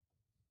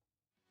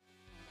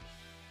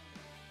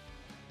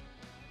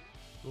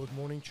Good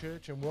morning,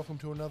 church, and welcome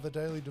to another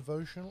daily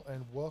devotional,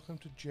 and welcome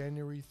to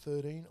January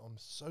 13. I'm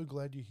so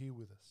glad you're here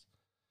with us.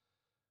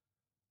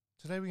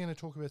 Today we're going to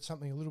talk about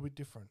something a little bit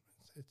different.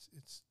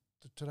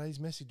 Today's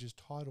message is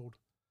titled,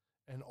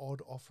 An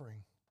Odd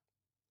Offering.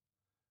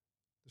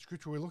 The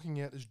scripture we're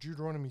looking at is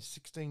Deuteronomy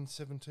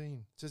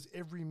 16:17. It says,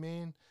 "Every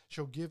man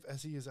shall give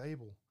as he is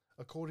able,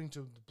 according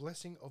to the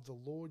blessing of the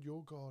Lord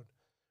your God,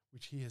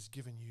 which he has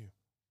given you."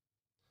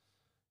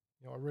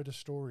 I read a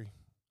story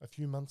a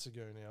few months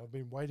ago now. I've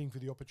been waiting for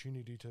the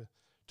opportunity to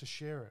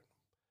share it.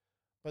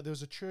 But there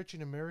was a church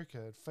in America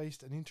that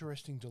faced an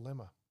interesting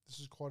dilemma. This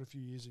is quite a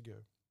few years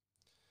ago.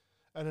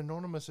 An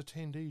anonymous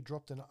attendee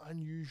dropped an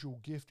unusual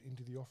gift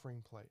into the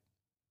offering plate.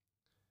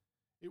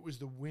 It was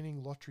the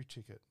winning lottery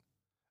ticket,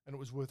 and it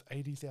was worth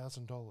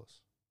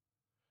 $80,000.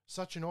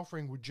 Such an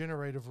offering would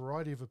generate a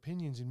variety of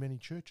opinions in many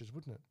churches,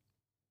 wouldn't it?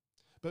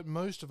 But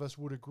most of us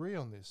would agree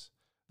on this.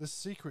 The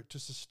secret to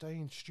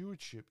sustained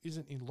stewardship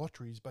isn't in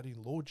lotteries, but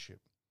in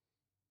lordship.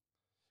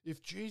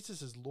 If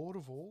Jesus is Lord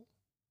of all,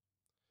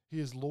 he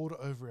is Lord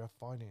over our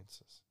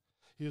finances.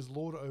 He is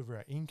Lord over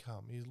our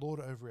income. He is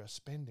Lord over our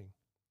spending.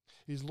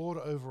 He is Lord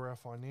over our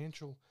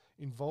financial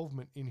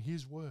involvement in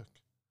his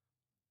work.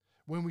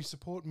 When we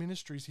support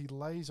ministries he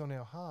lays on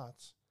our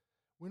hearts,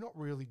 we're not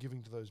really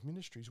giving to those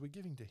ministries, we're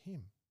giving to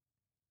him.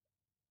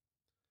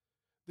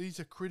 These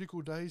are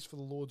critical days for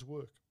the Lord's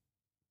work.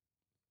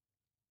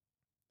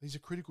 These are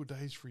critical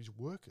days for his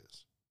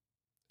workers.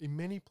 In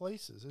many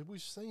places, as we've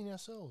seen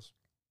ourselves,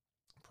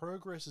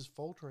 progress is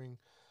faltering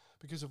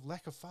because of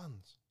lack of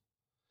funds.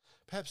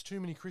 Perhaps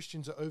too many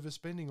Christians are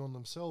overspending on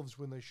themselves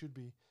when they should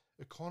be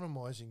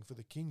economizing for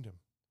the kingdom.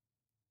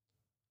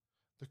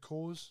 The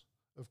cause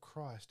of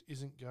Christ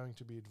isn't going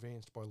to be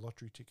advanced by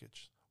lottery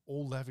tickets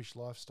or lavish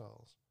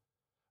lifestyles,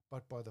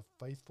 but by the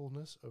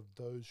faithfulness of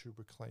those who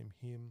proclaim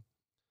him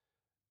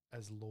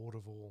as Lord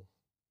of all.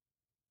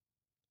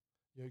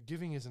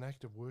 Giving is an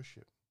act of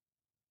worship.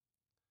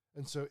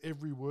 And so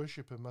every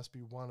worshipper must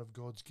be one of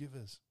God's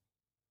givers.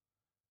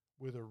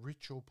 Whether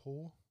rich or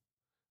poor,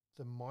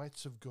 the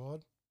mites of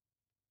God,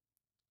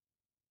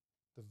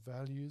 the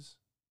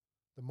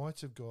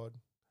mites of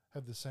God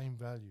have the same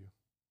value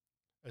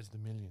as the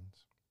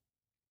millions.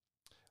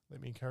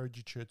 Let me encourage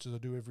you, church, as I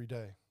do every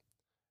day.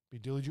 Be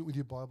diligent with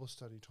your Bible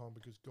study time,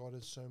 because God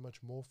has so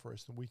much more for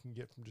us than we can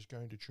get from just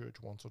going to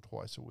church once or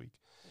twice a week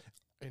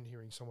and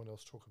hearing someone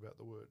else talk about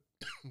the word.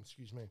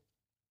 Excuse me.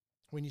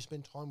 When you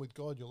spend time with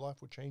God, your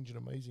life will change in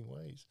amazing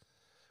ways,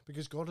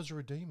 because God is a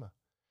redeemer.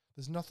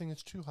 There's nothing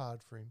that's too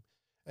hard for him.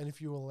 And if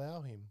you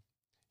allow him,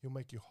 he'll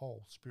make you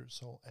whole, spirit,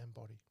 soul, and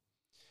body.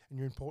 And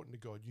you're important to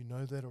God. You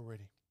know that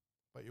already.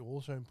 But you're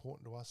also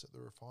important to us at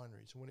the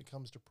refinery. So when it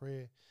comes to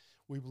prayer,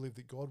 we believe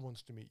that God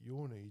wants to meet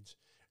your needs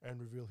and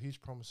reveal his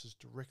promises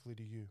directly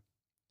to you.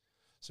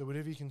 So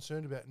whatever you're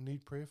concerned about and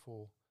need prayer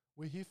for,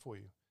 we're here for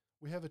you.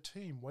 We have a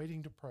team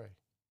waiting to pray.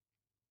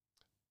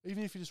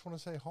 Even if you just want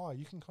to say hi,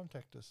 you can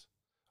contact us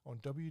on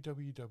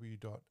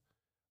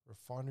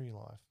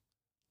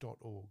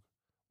www.refinerylife.org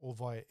or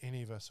via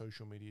any of our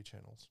social media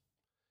channels.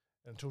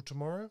 Until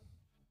tomorrow,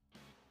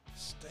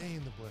 stay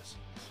in the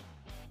blessings.